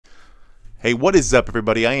Hey, what is up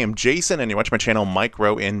everybody? I am Jason and you watch my channel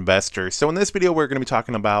Micro Investor. So in this video we're going to be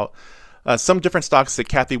talking about some different stocks that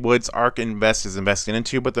Cathie Wood's ARK Invest is investing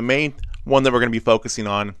into, but the main one that we're going to be focusing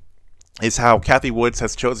on is how Cathie Wood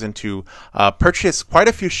has chosen to purchase quite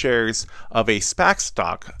a few shares of a SPAC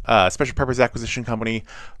stock, special purpose acquisition company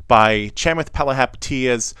by Chamath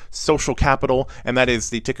Palihapitiya's Social Capital, and that is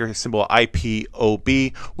the ticker symbol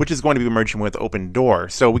IPOB, which is going to be merging with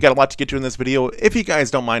Opendoor. So we got a lot to get to in this video. If you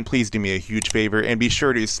guys don't mind, please do me a huge favor and be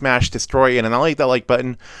sure to smash, destroy, and highlight that like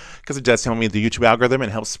button because it does help me with the YouTube algorithm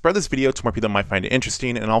and helps spread this video to more people that might find it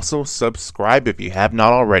interesting, and also subscribe if you have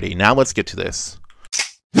not already. Now let's get to this.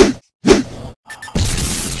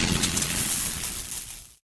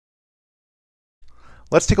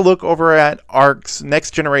 Let's take a look over at ARK's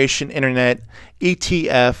Next Generation Internet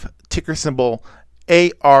ETF, ticker symbol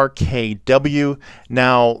ARKW.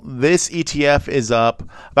 Now, this ETF is up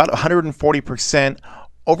about 140%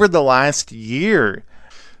 over the last year.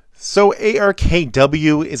 So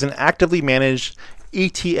ARKW is an actively managed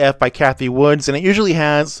ETF by Cathie Wood, and it usually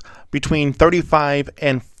has between 35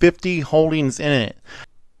 and 50 holdings in it.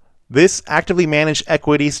 This actively managed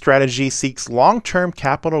equity strategy seeks long-term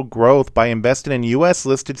capital growth by investing in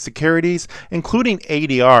U.S.-listed securities, including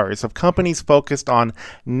ADRs, of companies focused on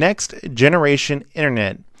next-generation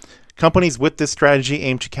internet. Companies with this strategy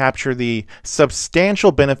aim to capture the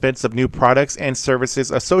substantial benefits of new products and services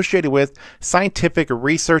associated with scientific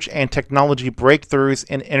research and technology breakthroughs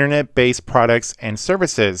in internet-based products and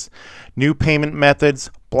services, new payment methods,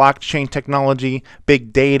 blockchain technology,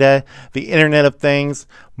 big data, the Internet of Things,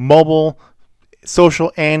 mobile,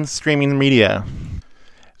 social, and streaming media.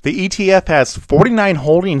 The ETF has 49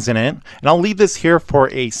 holdings in it, and I'll leave this here for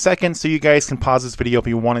a second so you guys can pause this video if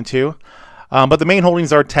you wanted to. But the main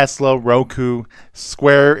holdings are Tesla, Roku,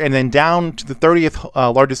 Square, and then down to the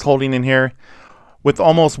 30th largest holding in here with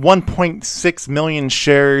almost 1.6 million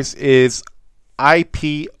shares is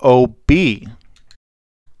IPOB.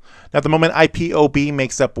 Now, at the moment, IPOB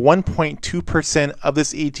makes up 1.2% of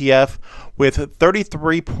this ETF with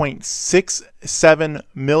 $33.67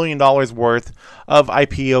 million worth of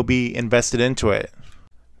IPOB invested into it.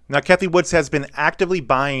 Now, Cathie Wood has been actively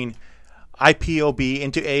buying IPOB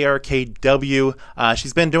into ARKW.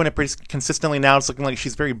 She's been doing it pretty consistently now. It's looking like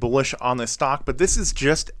she's very bullish on this stock, but this is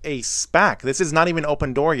just a SPAC. This is not even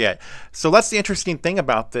Opendoor yet. So that's the interesting thing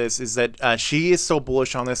about this, is that she is so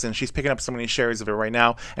bullish on this and she's picking up so many shares of it right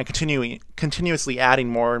now and continuously adding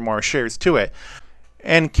more and more shares to it.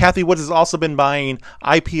 And Cathie Wood has also been buying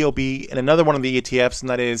IPOB in another one of the ETFs, and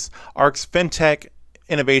that is ARK's FinTech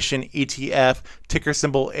Innovation ETF, ticker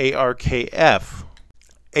symbol ARKF.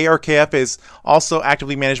 ARKF is also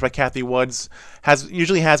actively managed by Cathie Wood,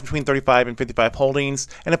 usually has between 35 and 55 holdings,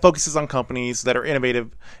 and it focuses on companies that are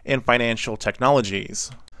innovative in financial technologies.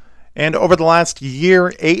 And over the last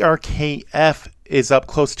year, ARKF is up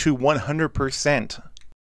close to 100%.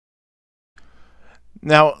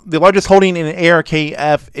 Now, the largest holding in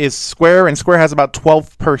ARKF is Square, and Square has about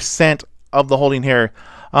 12% of the holding here.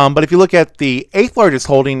 But if you look at the 8th largest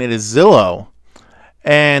holding, it is Zillow.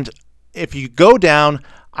 And if you go down,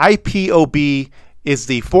 IPOB is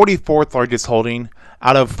the 44th largest holding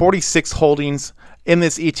out of 46 holdings in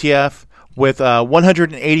this ETF with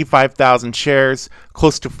 185,000 shares,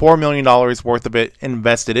 close to $4 million worth of it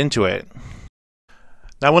invested into it.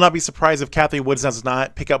 Now, I will not be surprised if Cathie Wood does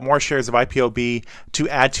not pick up more shares of IPOB to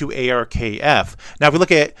add to ARKF. Now, if we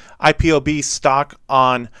look at IPOB stock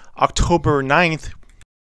on October 9th,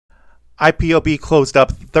 IPOB closed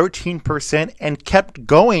up 13% and kept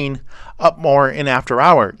going up more in after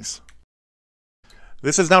hours.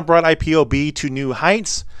 This has now brought IPOB to new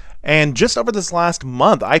heights, and just over this last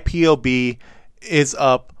month, IPOB is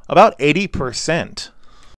up about 80%.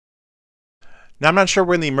 Now, I'm not sure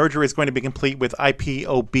when the merger is going to be complete with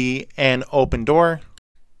IPOB and Opendoor.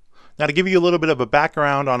 Now, to give you a little bit of a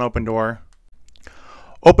background on Opendoor,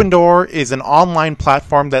 Opendoor is an online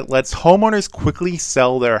platform that lets homeowners quickly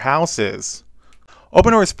sell their houses.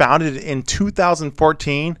 Opendoor was founded in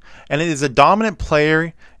 2014, and it is a dominant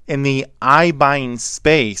player in the iBuying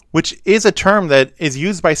space, which is a term that is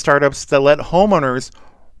used by startups that let homeowners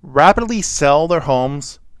rapidly sell their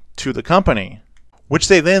homes to the company, which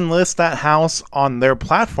they then list that house on their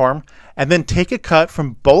platform and then take a cut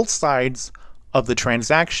from both sides of the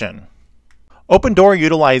transaction. Opendoor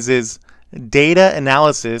utilizes data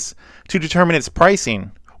analysis to determine its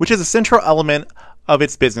pricing, which is a central element of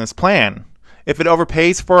its business plan. If it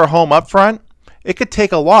overpays for a home upfront, it could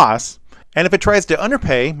take a loss, and if it tries to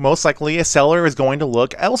underpay, most likely a seller is going to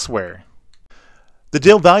look elsewhere. The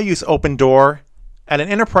deal values Opendoor at an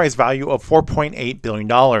enterprise value of $4.8 billion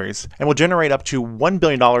and will generate up to $1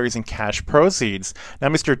 billion in cash proceeds. Now,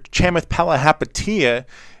 Mr. Chamath Palihapitiya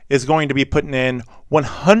is going to be putting in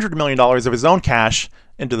 $100 million of his own cash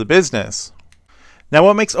into the business. Now,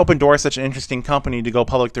 what makes Opendoor such an interesting company to go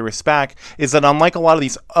public through a SPAC is that unlike a lot of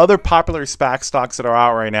these other popular SPAC stocks that are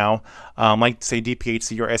out right now, like say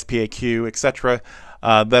DPHC or SPAQ, etc.,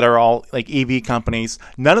 that are all like EV companies,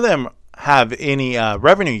 none of them have any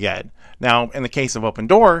revenue yet. Now, in the case of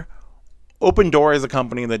Opendoor, Opendoor is a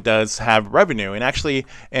company that does have revenue. And actually,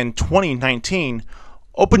 in 2019,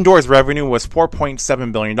 Opendoor's revenue was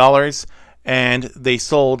 $4.7 billion, and they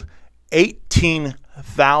sold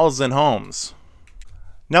 18,000 homes.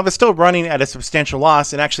 Now, they're still running at a substantial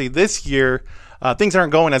loss, and actually this year, things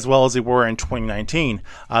aren't going as well as they were in 2019.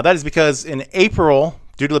 That is because in April,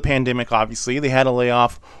 due to the pandemic, obviously, they had to lay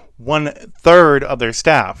off 1/3 of their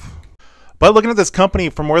staff. But looking at this company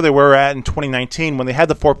from where they were at in 2019, when they had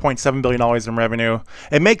the $4.7 billion in revenue,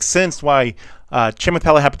 it makes sense why Chamath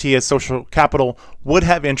Palihapitiya Social Capital would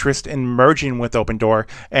have interest in merging with Opendoor,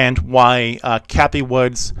 and why Cathie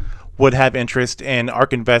Woods would have interest in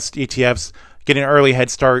ARK Invest ETFs, getting an early head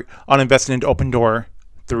start on investing into Opendoor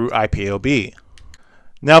through IPOB.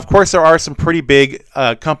 Now, of course, there are some pretty big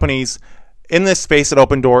companies in this space that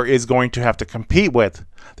Opendoor is going to have to compete with.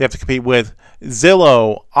 They have to compete with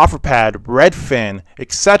Zillow, OfferPad, Redfin,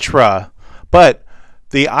 etc. But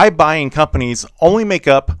the iBuying companies only make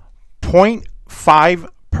up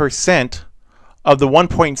 0.5% of the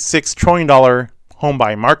 $1.6 trillion home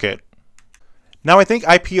buying market. Now, I think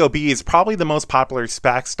IPOB is probably the most popular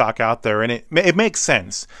SPAC stock out there, and it makes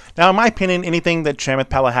sense. Now, in my opinion, anything that Chamath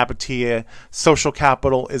Palihapitiya Social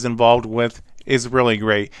Capital is involved with is really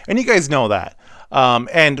great, and you guys know that.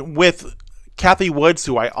 And with Cathie Woods,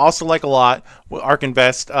 who I also like a lot, ARK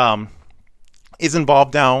Invest, is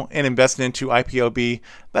involved now and invested into IPOB.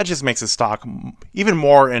 That just makes the stock even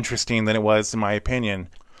more interesting than it was, in my opinion.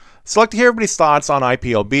 So I'd like to hear everybody's thoughts on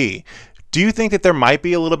IPOB. Do you think that there might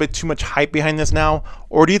be a little bit too much hype behind this now?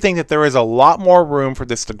 Or do you think that there is a lot more room for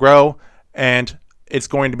this to grow and it's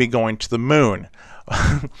going to be going to the moon?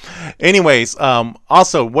 Anyways,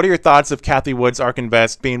 also, what are your thoughts of Cathie Woods, ARK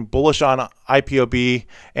Invest, being bullish on IPOB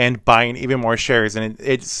and buying even more shares? And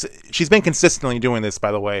she's been consistently doing this,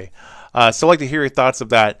 by the way. So I'd like to hear your thoughts of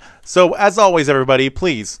that. So as always, everybody,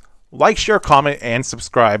 please like, share, comment, and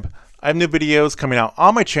subscribe. I have new videos coming out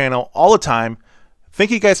on my channel all the time. Thank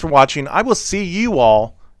you guys for watching. I will see you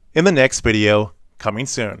all in the next video coming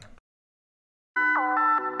soon.